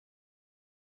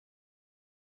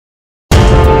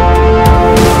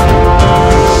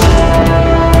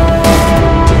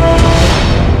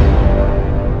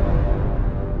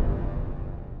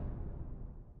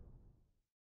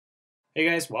Hey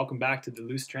guys, welcome back to the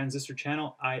Loose Transistor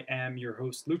channel. I am your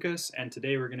host Lucas, and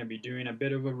today we're going to be doing a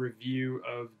bit of a review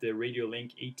of the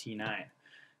Radiolink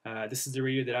AT9. This is the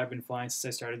radio that I've been flying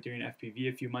since I started doing FPV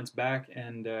a few months back,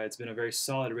 and it's been a very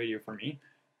solid radio for me.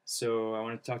 So I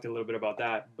wanted to talk a little bit about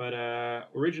that. But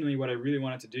originally what I really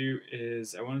wanted to do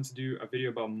is I wanted to do a video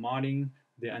about modding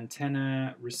the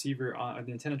antenna receiver,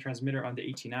 the antenna transmitter on the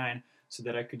AT9, so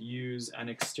that I could use an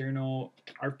external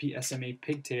RPSMA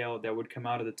pigtail that would come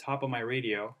out of the top of my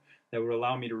radio that would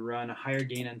allow me to run a higher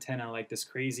gain antenna like this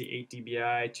crazy 8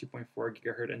 dBi 2.4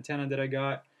 gigahertz antenna that I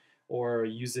got, or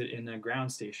use it in a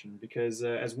ground station, because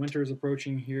as winter is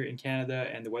approaching here in Canada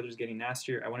and the weather's getting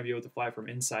nastier, I want to be able to fly from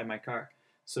inside my car.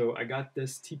 So I got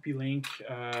this TP-Link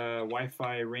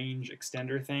Wi-Fi range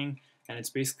extender thing, and it's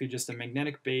basically just a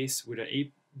magnetic base with an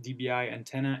 8 dBi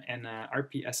antenna and a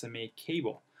RPSMA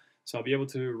cable. So I'll be able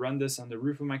to run this on the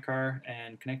roof of my car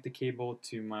and connect the cable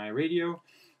to my radio,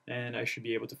 and I should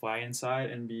be able to fly inside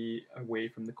and be away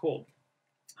from the cold.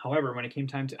 However, when it came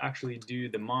time to actually do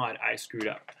the mod, I screwed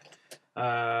up.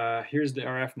 Here's the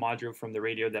RF module from the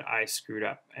radio that I screwed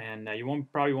up, and you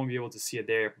probably won't be able to see it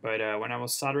there, but when I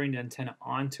was soldering the antenna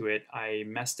onto it, I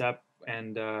messed up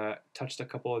and touched a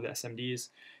couple of the SMDs,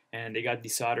 and they got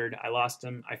desoldered. I lost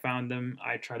them, I found them,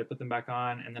 I tried to put them back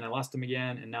on, and then I lost them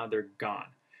again, and now they're gone.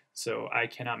 So I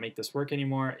cannot make this work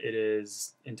anymore. It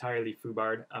is entirely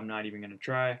foobarred. I'm not even going to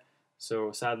try.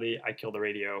 So sadly, I killed the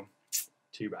radio.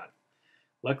 Too bad.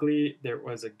 Luckily, there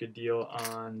was a good deal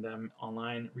on them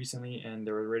online recently, and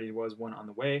there already was one on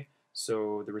the way.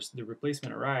 So the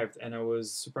replacement arrived, and I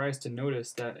was surprised to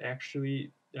notice that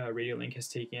actually Radiolink has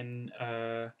taken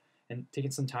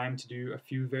some time to do a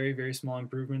few very, very small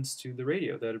improvements to the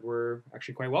radio that were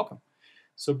actually quite welcome.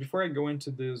 So before I go into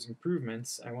those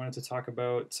improvements, I wanted to talk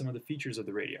about some of the features of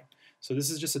the radio. So this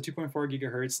is just a 2.4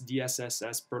 gigahertz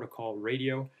DSSS protocol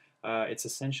radio. It's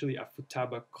essentially a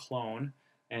Futaba clone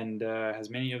and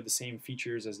has many of the same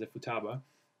features as the Futaba.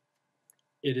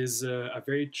 It is a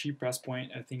very cheap price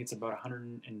point. I think it's about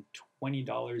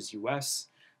 $120 US,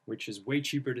 which is way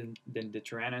cheaper than the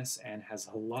Taranis and has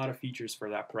a lot of features for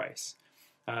that price.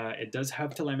 It does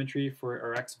have telemetry for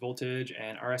RX voltage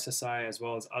and RSSI, as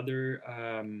well as other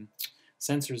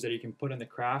sensors that you can put in the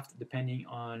craft depending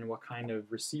on what kind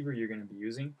of receiver you're going to be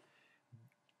using.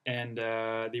 And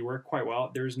they work quite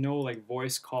well. There's no like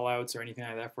voice callouts or anything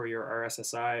like that for your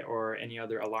RSSI or any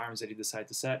other alarms that you decide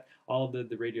to set. All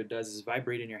the radio does is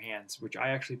vibrate in your hands, which I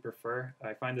actually prefer.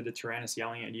 I find that the Taranis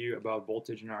yelling at you about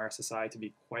voltage and RSSI to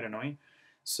be quite annoying.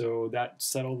 So that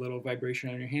subtle little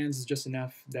vibration on your hands is just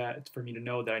enough for me to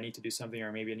know that I need to do something,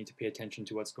 or maybe I need to pay attention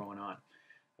to what's going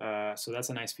on. So that's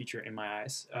a nice feature in my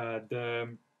eyes.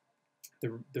 The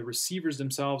receivers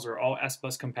themselves are all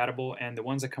S-Bus compatible, and the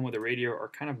ones that come with the radio are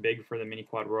kind of big for the mini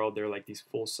quad world. They're like these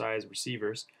full-size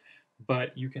receivers,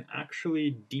 but you can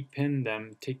actually de-pin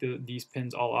them, take these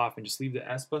pins all off, and just leave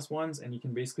the S-Bus ones, and you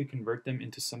can basically convert them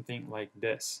into something like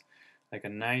this. Like a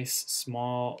nice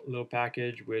small little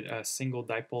package with a single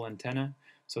dipole antenna.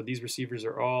 So these receivers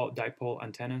are all dipole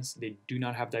antennas. They do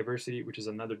not have diversity, which is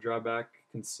another drawback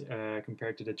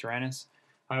compared to the Taranis.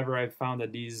 However, I've found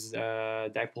that these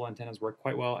dipole antennas work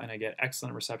quite well, and I get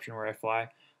excellent reception where I fly.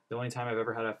 The only time I've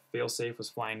ever had a fail-safe was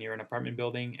flying near an apartment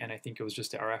building, and I think it was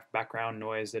just the RF background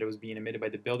noise that it was being emitted by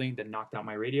the building that knocked out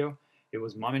my radio. It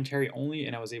was momentary only,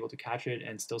 and I was able to catch it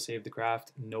and still save the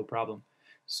craft, no problem.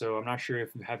 So I'm not sure if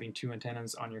having two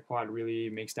antennas on your quad really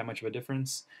makes that much of a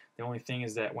difference. The only thing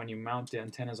is that when you mount the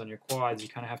antennas on your quads, you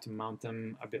kind of have to mount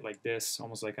them a bit like this,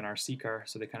 almost like an RC car,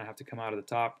 so they kind of have to come out of the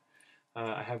top.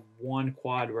 I have one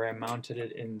quad where I mounted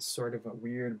it in sort of a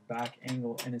weird back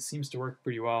angle, and it seems to work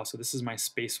pretty well. So this is my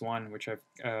Space One, which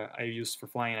I used for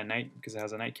flying at night because it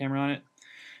has a night camera on it.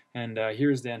 And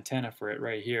here's the antenna for it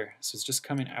right here. So it's just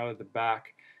coming out of the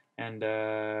back,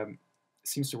 and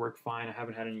seems to work fine. I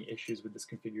haven't had any issues with this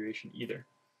configuration either.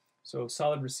 So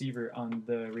solid receiver on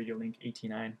the Radiolink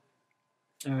AT9.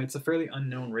 It's a fairly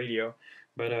unknown radio,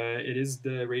 but it is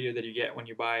the radio that you get when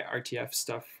you buy RTF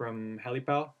stuff from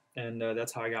HeliPal, and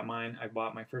that's how I got mine. I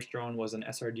bought my first drone was an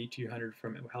SRD 200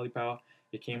 from HeliPal.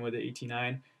 It came with the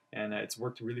AT9, and it's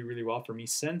worked really, really well for me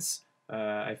since.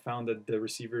 I found that the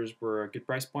receivers were a good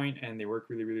price point, and they work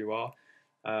really, really well,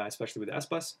 especially with the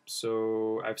S-Bus,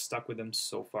 so I've stuck with them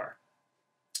so far.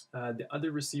 The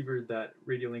other receiver that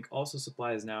Radiolink also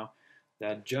supplies now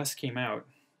that just came out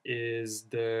is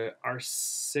the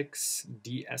R6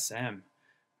 DSM,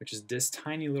 which is this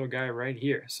tiny little guy right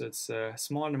here. So it's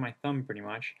smaller than my thumb pretty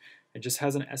much. It just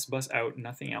has an S-Bus out,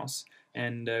 nothing else.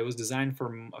 And it was designed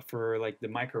for like the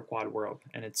micro quad world,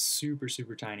 and it's super,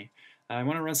 super tiny. I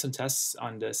want to run some tests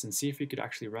on this and see if we could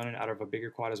actually run it out of a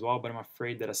bigger quad as well, but I'm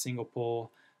afraid that a single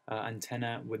pole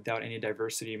antenna without any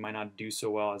diversity might not do so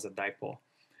well as a dipole.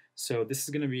 So this is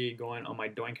going to be going on my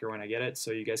Doinker when I get it,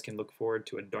 so you guys can look forward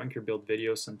to a Doinker build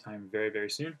video sometime very, very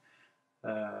soon.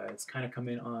 It's kind of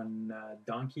coming on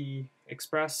Donkey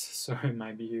Express, so it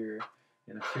might be here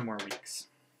in a few more weeks.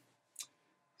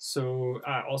 So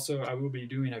also I will be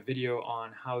doing a video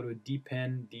on how to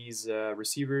depin these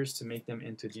receivers to make them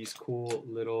into these cool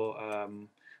little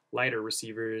lighter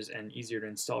receivers and easier to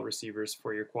install receivers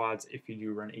for your quads if you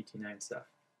do run AT9 stuff.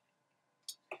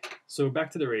 So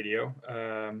back to the radio.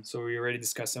 So we already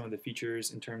discussed some of the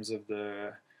features in terms of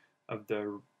the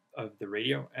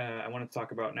radio. I want to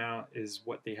talk about now is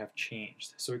what they have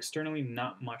changed. So externally,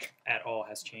 not much at all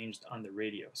has changed on the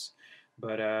radios.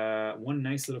 But one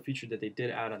nice little feature that they did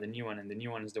add on the new one, and the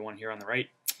new one is the one here on the right,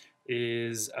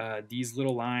 is these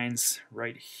little lines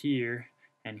right here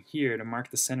and here to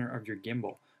mark the center of your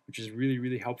gimbal, which is really,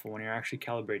 really helpful when you're actually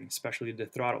calibrating, especially the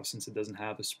throttle, since it doesn't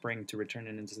have a spring to return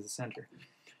it into the center.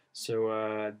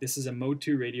 So this is a mode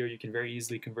 2 radio. You can very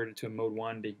easily convert it to a mode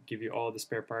 1. They give you all the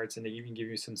spare parts, and they even give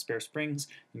you some spare springs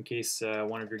in case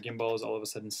one of your gimbals all of a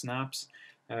sudden snaps.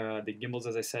 The gimbals,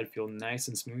 as I said, feel nice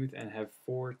and smooth and have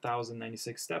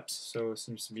 4,096 steps, so it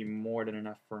seems to be more than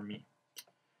enough for me.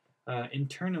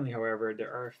 Internally, however,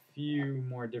 there are a few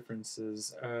more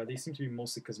differences. They seem to be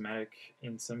mostly cosmetic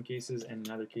in some cases, and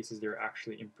in other cases they're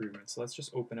actually improvements. So let's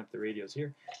just open up the radios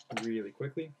here really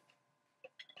quickly.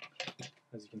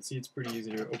 As you can see, it's pretty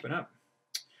easy to open up.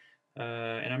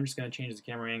 And I'm just going to change the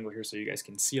camera angle here so you guys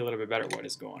can see a little bit better what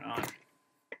is going on.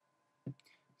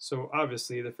 So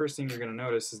obviously, the first thing you're going to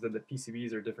notice is that the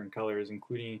PCBs are different colors,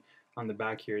 including on the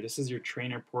back here. This is your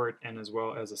trainer port, and as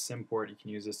well as a sim port. You can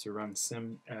use this to run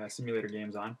simulator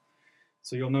games on.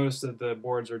 So you'll notice that the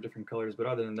boards are different colors, but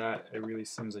other than that, it really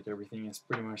seems like everything is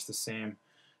pretty much the same.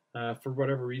 For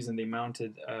whatever reason, they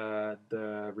mounted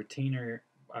the retainer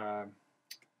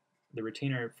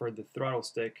for the throttle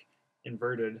stick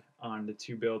inverted on the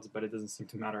two builds, but it doesn't seem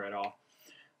to matter at all.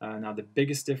 Now the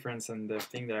biggest difference, and the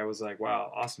thing that I was like,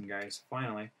 wow, awesome guys,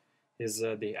 finally, is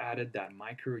they added that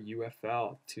micro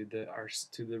UFL to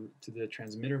the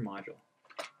transmitter module.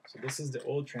 So this is the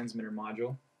old transmitter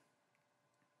module,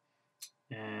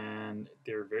 and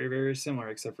they're very, very similar,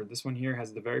 except for this one here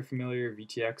has the very familiar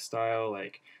VTX style,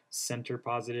 like center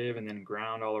positive and then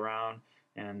ground all around.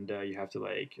 And you have to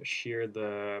like shear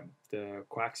the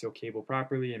coaxial cable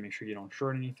properly and make sure you don't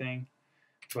short anything.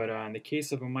 But in the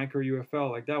case of a micro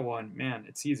UFL like that one, man,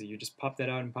 it's easy. You just pop that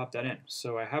out and pop that in.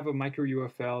 So I have a micro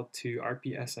UFL to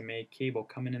RPSMA cable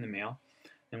coming in the mail.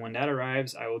 And when that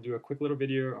arrives, I will do a quick little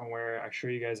video on where I show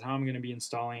you guys how I'm going to be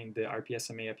installing the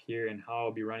RPSMA up here and how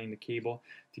I'll be running the cable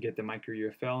to get the micro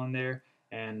UFL in there.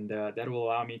 And that will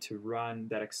allow me to run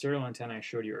that external antenna I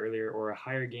showed you earlier, or a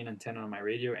higher gain antenna on my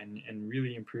radio, and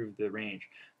really improve the range.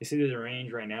 They say that the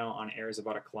range right now on air is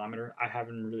about 1 kilometer. I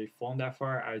haven't really flown that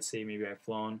far. I would say maybe I've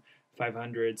flown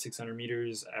 500, 600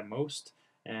 meters at most,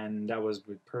 and that was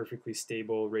with perfectly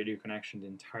stable radio connection the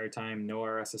entire time, no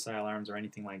RSSI alarms or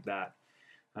anything like that.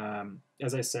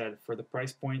 As I said, for the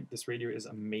price point, this radio is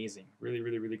amazing. Really,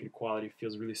 really, really good quality.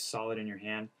 Feels really solid in your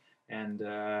hand, and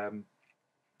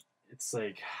it's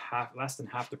like less than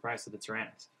half the price of the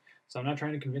Taranis. So I'm not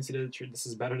trying to convince you that this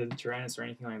is better than the Taranis or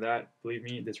anything like that. Believe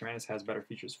me, the Taranis has better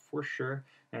features for sure.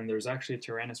 And there's actually a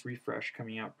Taranis refresh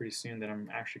coming out pretty soon that I'm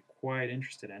actually quite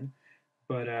interested in.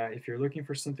 But if you're looking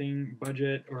for something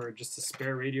budget or just a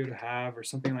spare radio to have or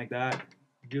something like that,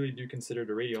 really do consider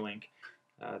the Radiolink.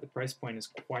 The price point is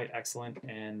quite excellent,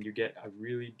 and you get a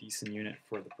really decent unit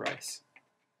for the price.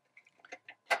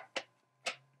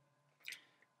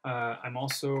 I'm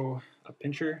also a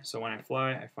pincher, so when I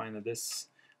fly, I find that this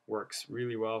works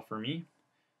really well for me.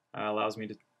 Allows me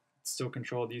to still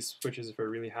control these switches if I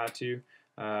really had to.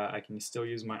 I can still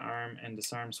use my arm and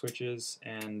disarm switches,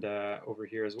 and over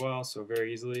here as well, so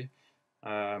very easily.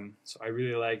 So I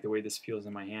really like the way this feels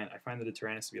in my hand. I find that the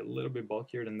Taranis to be a little bit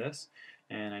bulkier than this,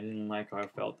 and I didn't like how it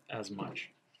felt as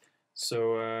much.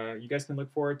 So you guys can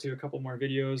look forward to a couple more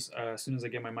videos. As soon as I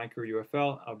get my micro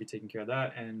UFL, I'll be taking care of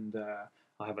that, and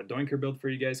I'll have a Doinker build for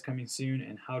you guys coming soon,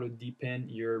 and how to depin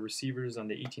your receivers on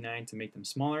the AT9 to make them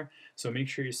smaller. So make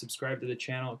sure you subscribe to the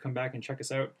channel, come back and check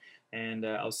us out, and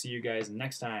I'll see you guys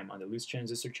next time on the Loose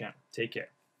Transistor channel. Take care.